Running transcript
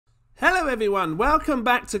Hello everyone, welcome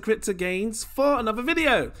back to Crypto Gains for another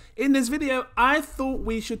video. In this video, I thought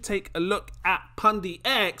we should take a look at Pundi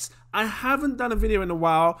X. I haven't done a video in a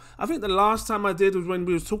while. I think the last time I did was when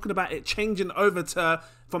we were talking about it changing over to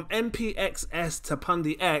from MPXS to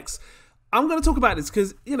Pundi X. I'm going to talk about this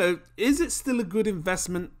because, you know, is it still a good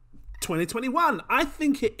investment 2021? I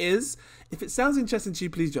think it is. If it sounds interesting to you,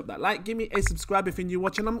 please drop that like, give me a subscribe if you're new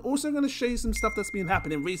watching. I'm also going to show you some stuff that's been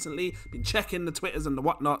happening recently. Been checking the Twitters and the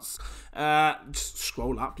whatnots. Just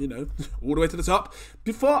scroll up, you know, all the way to the top.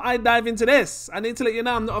 Before I dive into this, I need to let you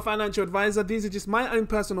know I'm not a financial advisor. These are just my own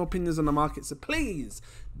personal opinions on the market. So please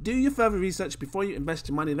do your further research before you invest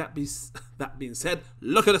your money. That being said,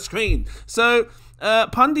 look at the screen. So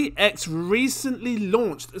Pundi X recently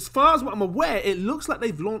launched. As far as what I'm aware, it looks like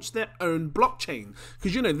they've launched their own blockchain,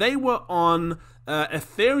 because you know they were on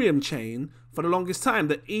Ethereum chain for the longest time,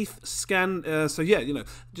 the ETH scan. So yeah, you know,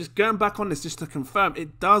 just going back on this just to confirm,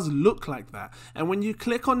 it does look like that. And when you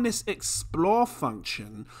click on this explore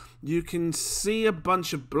function, you can see a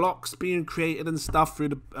bunch of blocks being created and stuff through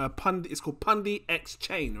the Pundi. It's called Pundi X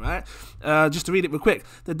chain, right? Just to read it real quick.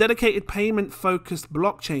 The dedicated payment-focused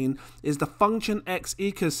blockchain is the Function X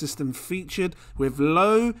ecosystem featured with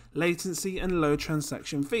low latency and low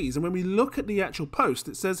transaction fees. And when we look at the actual post,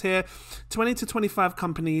 it says here, 20 to 25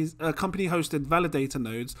 company-hosted validator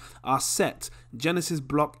nodes are set. Genesis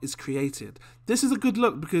block is created. This is a good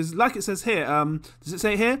look because, like it says here, does it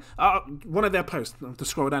say here? One of their posts. I have to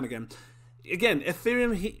scroll down again. Again,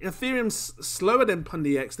 Ethereum's slower than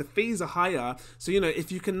Pundi X. The fees are higher. So, you know,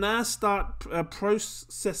 if you can now start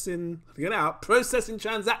processing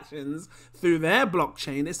transactions through their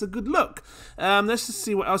blockchain, it's a good look. Let's just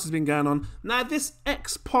see what else has been going on. Now, this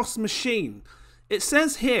XPOS machine, it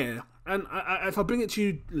says here, and if I bring it to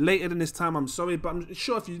you later than this time, I'm sorry, but I'm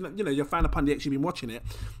sure if you're a fan of Pundi X, you've been watching it,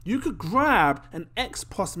 you could grab an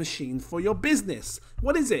XPOS machine for your business.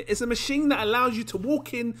 What is it? It's a machine that allows you to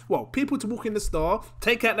walk in, well, people to walk in the store,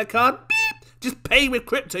 take out their card, beep, just pay with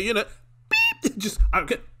crypto, you know, beep, just,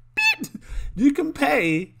 okay, beep. You can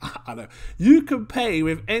pay, you can pay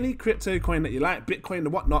with any crypto coin that you like, Bitcoin, the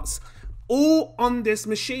whatnots, all on this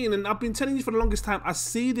machine. And I've been telling you for the longest time, I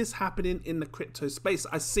see this happening in the crypto space.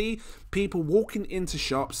 I see people walking into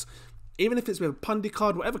shops, even if it's with a Pundi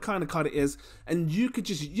card, whatever kind of card it is, and you could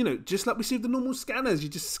just, you know, just like we see with the normal scanners, you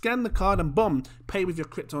just scan the card and boom, pay with your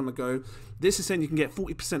crypto on the go. This is saying you can get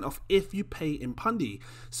 40% off if you pay in Pundi.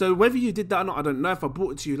 So whether you did that or not, I don't know. If I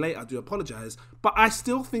brought it to you late, I do apologize. But I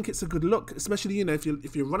still think it's a good look, especially, you know, if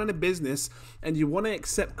you're running a business and you want to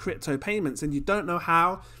accept crypto payments and you don't know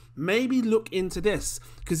how, maybe look into this,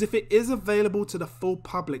 because if it is available to the full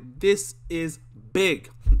public, this is big.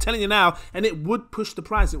 I'm telling you now, and it would push the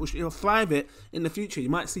price. It'll thrive it in the future. You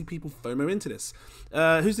might see people FOMO into this.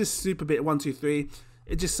 Who's this super bit 123?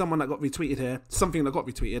 It's just someone that got retweeted here. Something that got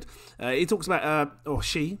retweeted. He talks about, or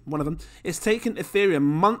she, one of them, it's taken Ethereum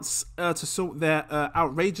months to sort their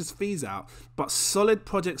outrageous fees out, but solid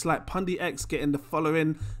projects like Pundi X getting the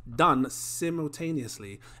following done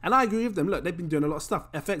simultaneously. And I agree with them. Look, they've been doing a lot of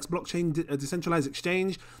stuff. FX, blockchain, decentralized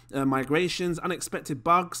exchange, migrations, unexpected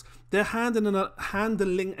bugs. They're handling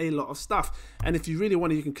a lot of stuff. And if you really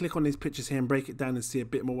want to, you can click on these pictures here and break it down and see a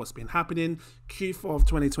bit more what's been happening. Q4 of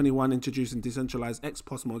 2021, introducing decentralized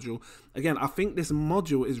XPOS module. Again, I think this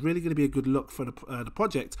module is really going to be a good look for the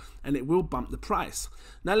project, and it will bump the price.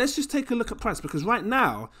 Now, let's just take a look at price, because right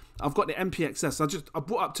now I've got the MPXS. I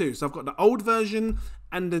brought up two. So I've got the old version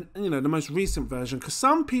and the most recent version, because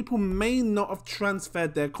some people may not have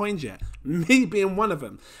transferred their coins yet, me being one of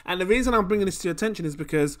them. And the reason I'm bringing this to your attention is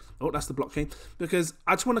because, oh, that's the blockchain, because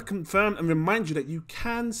I just want to confirm and remind you that you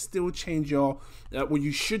can still change your, well,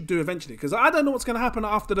 you should do eventually, because I don't know what's going to happen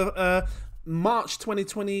after the March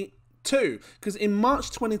 2022, because in March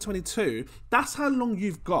 2022, that's how long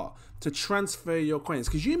you've got to transfer your coins,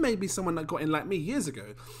 because you may be someone that got in like me years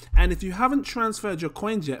ago, and if you haven't transferred your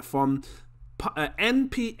coins yet from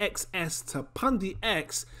NPXS to Pundi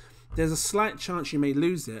X, there's a slight chance you may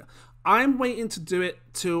lose it. I'm waiting to do it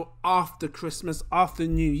till after Christmas, after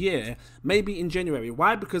New Year, maybe in January.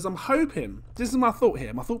 Why? Because I'm hoping, this is my thought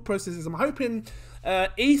here, my thought process is I'm hoping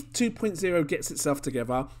ETH 2.0 gets itself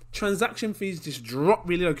together, transaction fees just drop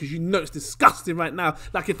really low, because you know it's disgusting right now.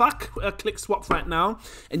 Like if I click swap right now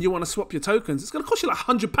and you want to swap your tokens, it's going to cost you like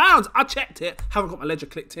 £100. I checked it, haven't got my ledger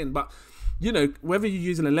clicked in, but you know, whether you're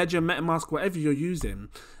using a Ledger, MetaMask, whatever you're using,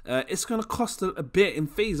 it's going to cost a bit in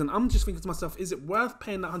fees. And I'm just thinking to myself, is it worth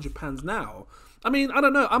paying that £100 now? I mean, I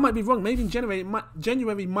don't know. I might be wrong. Maybe in January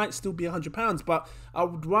might still be £100, but I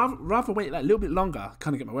would rather wait that little bit longer.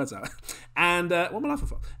 Kind of get my words out, and what am I laughing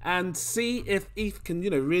for? And see if ETH can, you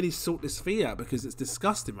know, really sort this fee out, because it's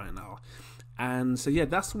disgusting right now. And so yeah,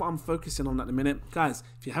 that's what I'm focusing on at the minute, guys.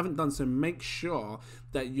 If you haven't done so, make sure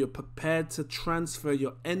that you're prepared to transfer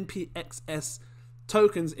your NPXS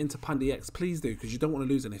tokens into Pundi X. Please do, because you don't want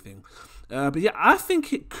to lose anything. But yeah, I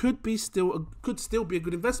think it could still be a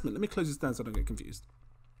good investment. Let me close this down so I don't get confused.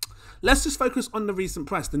 Let's just focus on the recent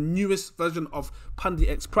price, the newest version of Pundi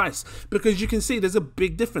X price, because you can see there's a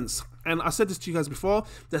big difference. And I said this to you guys before,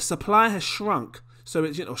 the supply has shrunk. So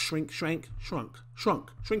it's, you know, shrink, shrunk.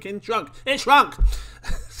 It shrunk.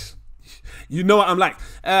 You know what I'm like.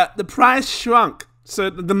 The price shrunk. So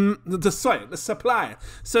the supply.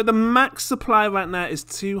 So the max supply right now is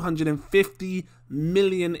 250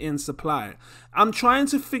 million in supply. I'm trying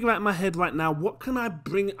to figure out in my head right now, what can I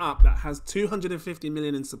bring up that has 250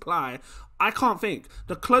 million in supply? I can't think.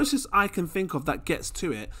 The closest I can think of that gets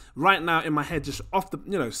to it right now in my head, just off the,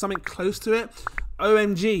 you know, something close to it.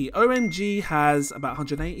 OMG has about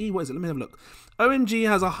 180. What is it? Let me have a look. OMG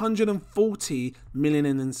has 140 million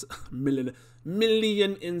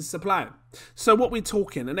in supply. So what we're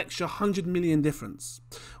talking, an extra 100 million difference.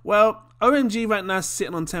 Well, OMG right now is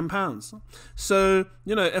sitting on £10. So,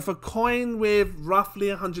 you know, if a coin with roughly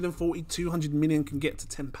 140, 200 million can get to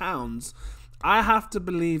 £10, I have to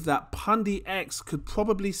believe that Pundi X could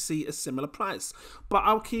probably see a similar price, but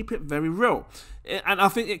I'll keep it very real. And I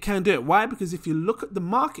think it can do it. Why? Because if you look at the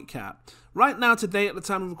market cap, right now today at the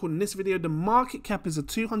time of recording this video, the market cap is a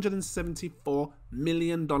 $274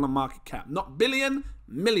 million market cap. Not billion,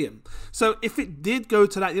 million. So if it did go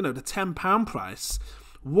to that, you know, the £10 price,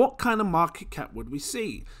 what kind of market cap would we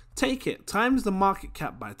see? Take it, times the market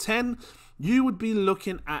cap by 10, you would be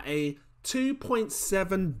looking at a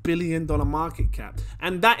 $2.7 billion market cap,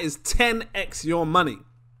 and that is 10x your money.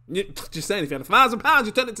 Just saying, if you had £1,000,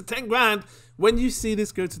 you turn it to 10 grand. When you see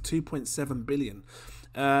this go to 2.7 billion,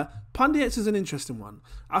 Pundi X is an interesting one.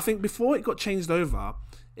 I think before it got changed over,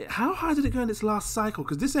 how high did it go in its last cycle?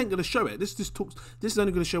 Because this ain't going to show it. This is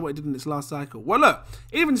only going to show what it did in its last cycle. Well, look,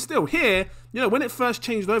 even still here, you know, when it first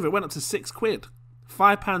changed over, it went up to £6,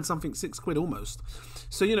 £5 something, £6 almost.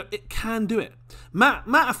 So, you know, it can do it.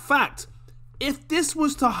 Matter of fact, if this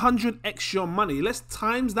was to 100x your money, let's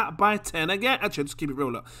times that by 10 again. Actually, just keep it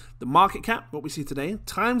real. Look, the market cap, what we see today,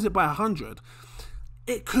 times it by 100,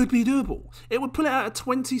 it could be doable. It would put it at a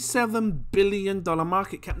 $27 billion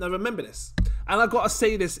market cap. Now, remember this, and I've got to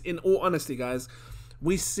say this in all honesty, guys.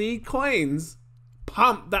 We see coins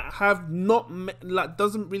pump that have not, like,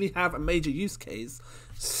 doesn't really have a major use case.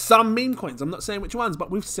 Some meme coins, I'm not saying which ones,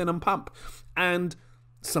 but we've seen them pump. And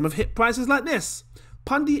some have hit prices like this.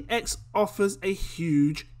 Pundi X offers a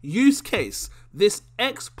huge use case. This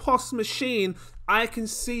XPOS machine, I can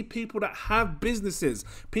see people that have businesses,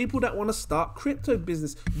 people that want to start crypto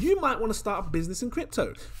business. You might want to start a business in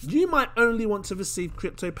crypto. You might only want to receive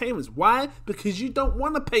crypto payments. Why? Because you don't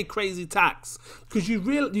want to pay crazy tax. Because you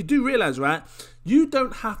do realize, right? You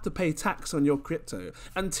don't have to pay tax on your crypto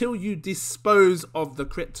until you dispose of the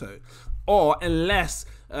crypto. Or unless,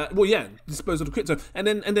 dispose of the crypto. And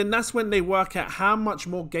then that's when they work out how much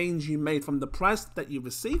more gains you made from the price that you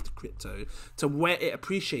received the crypto to where it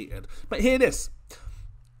appreciated. But hear this.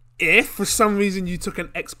 If for some reason you took an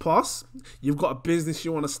XPOS, you've got a business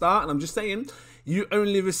you want to start, and I'm just saying, you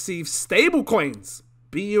only receive stable coins,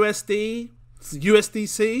 BUSD,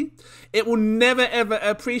 USDC, it will never ever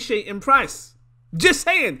appreciate in price. Just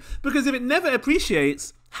saying, because if it never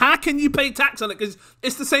appreciates, how can you pay tax on it? Because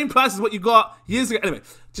it's the same price as what you got years ago. Anyway,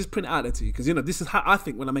 just print it out there to you, because, you know, this is how I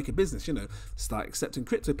think when I make a business, you know, start accepting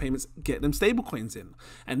crypto payments, get them stable coins in.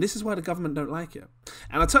 And this is why the government don't like it.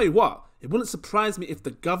 And I'll tell you what, it wouldn't surprise me if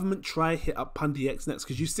the government try hit up Pundi X next,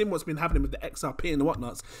 because you've seen what's been happening with the XRP and the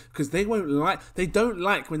whatnots, because they don't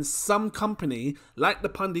like when some company like the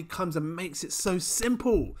Pundi comes and makes it so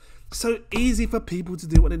simple. So easy for people to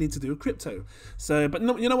do what they need to do with crypto. So, but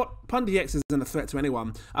no, you know what? Pundi X isn't a threat to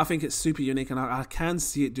anyone. I think it's super unique, and I can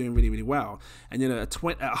see it doing really, really well. And, you know,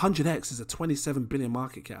 100x is a 27 billion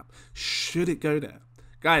market cap. Should it go there?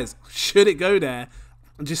 Guys, should it go there?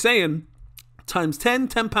 I'm just saying, times 10,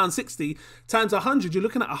 £10.60, times 100, you're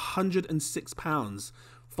looking at £106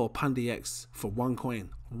 for Pundi X for one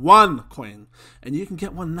coin. One coin. And you can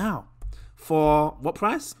get one now. For what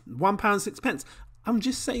price? £1.06. I'm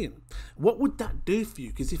just saying, what would that do for you?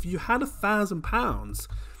 Because if you had £1,000,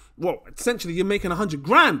 well, essentially you're making 100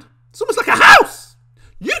 grand. It's almost like a house.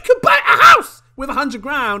 You can buy a house with 100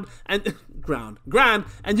 grand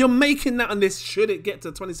and you're making that on this. Should it get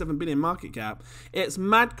to 27 billion market cap, it's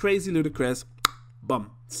mad, crazy, ludicrous.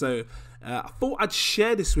 Bum. So I thought I'd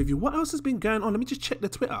share this with you. What else has been going on? Let me just check the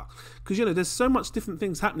Twitter, because you know there's so much different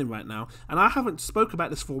things happening right now, and I haven't spoke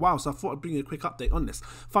about this for a while, so I thought I'd bring you a quick update on this.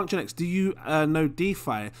 Function X, do you know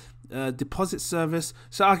DeFi? Deposit service.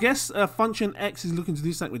 So I guess Function X is looking to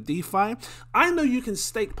do something with DeFi. I know you can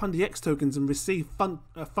stake Pundi X tokens and receive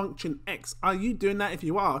Function X. Are you doing that? If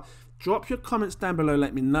you are, drop your comments down below.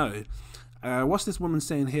 Let me know. What's this woman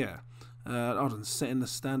saying here? Hold on, setting the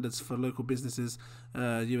standards for local businesses,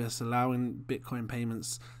 US allowing Bitcoin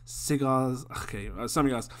payments, cigars. Okay,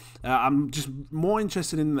 something else. I'm just more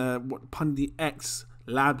interested in what Pundi X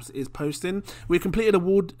Labs is posting. We completed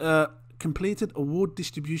award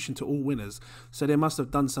distribution to all winners, so they must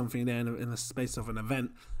have done something there in the space of an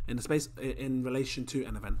event, in relation to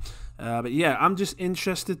an event. But yeah, I'm just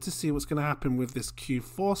interested to see what's going to happen with this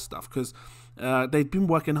Q4 stuff, because they've been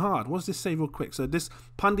working hard. What does this say real quick? So this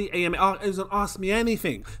Pundi AMA, it doesn't ask me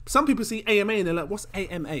anything. Some people see AMA and they're like, what's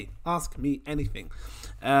AMA? Ask me anything.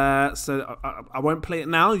 So I won't play it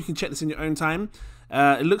now. You can check this in your own time.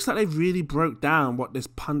 It looks like they've really broke down what this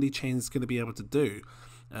Pundi chain is going to be able to do.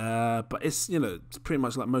 But it's, you know, it's pretty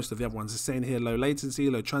much like most of the other ones. It's saying here low latency,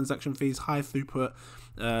 low transaction fees, high throughput.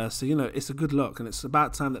 So, you know, it's a good look, and it's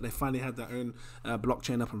about time that they finally had their own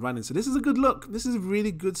blockchain up and running. So this is a good look. This is a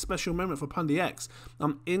really good special moment for Pundi X.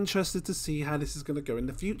 I'm interested to see how this is going to go in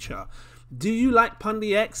the future. Do you like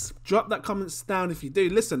Pundi X? Drop that comments down if you do.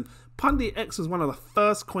 Listen, Pundi X was one of the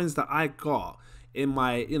first coins that I got in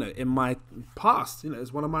my past. You know,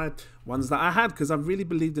 it's one of my ones that I had because I really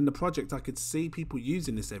believed in the project. I could see people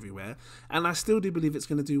using this everywhere, and I still do believe it's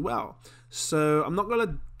going to do well. So I'm not going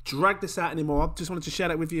to drag this out anymore. Just wanted to share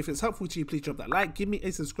that with you. If it's helpful to you, please drop that like, give me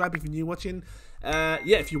a subscribe if you're new watching. Yeah,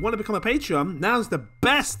 if you want to become a Patreon, now's the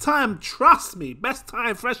best time. Trust me, best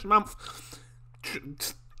time, fresh month.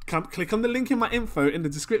 Click on the link in my info in the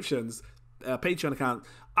descriptions. Patreon account.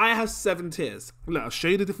 I have 7 tiers. Look, I'll show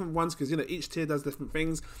you the different ones, because you know each tier does different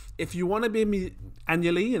things. If you want to be me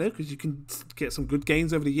annually, you know, because you can get some good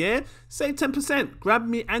gains over the year, save 10%. Grab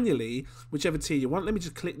me annually, whichever tier you want. Let me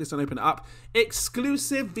just click this and open it up.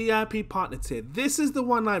 Exclusive VIP partner tier. This is the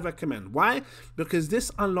one I recommend. Why? Because this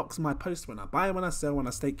unlocks my post when I buy, when I sell, when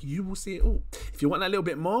I stake. You will see it all. If you want that little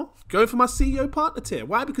bit more, go for my CEO partner tier.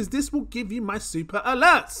 Why? Because this will give you my super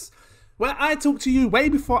alerts, where I talk to you way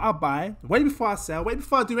before I buy, way before I sell, way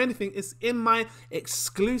before I do anything. It's in my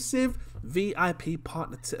exclusive VIP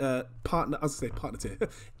partner tier.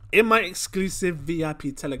 In my exclusive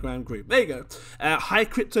VIP Telegram group. There you go. High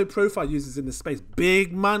crypto profile users in the space.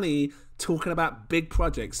 Big money talking about big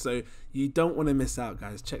projects. So you don't want to miss out,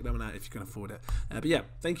 guys. Check them out if you can afford it. But yeah,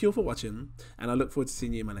 thank you all for watching, and I look forward to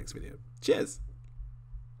seeing you in my next video. Cheers.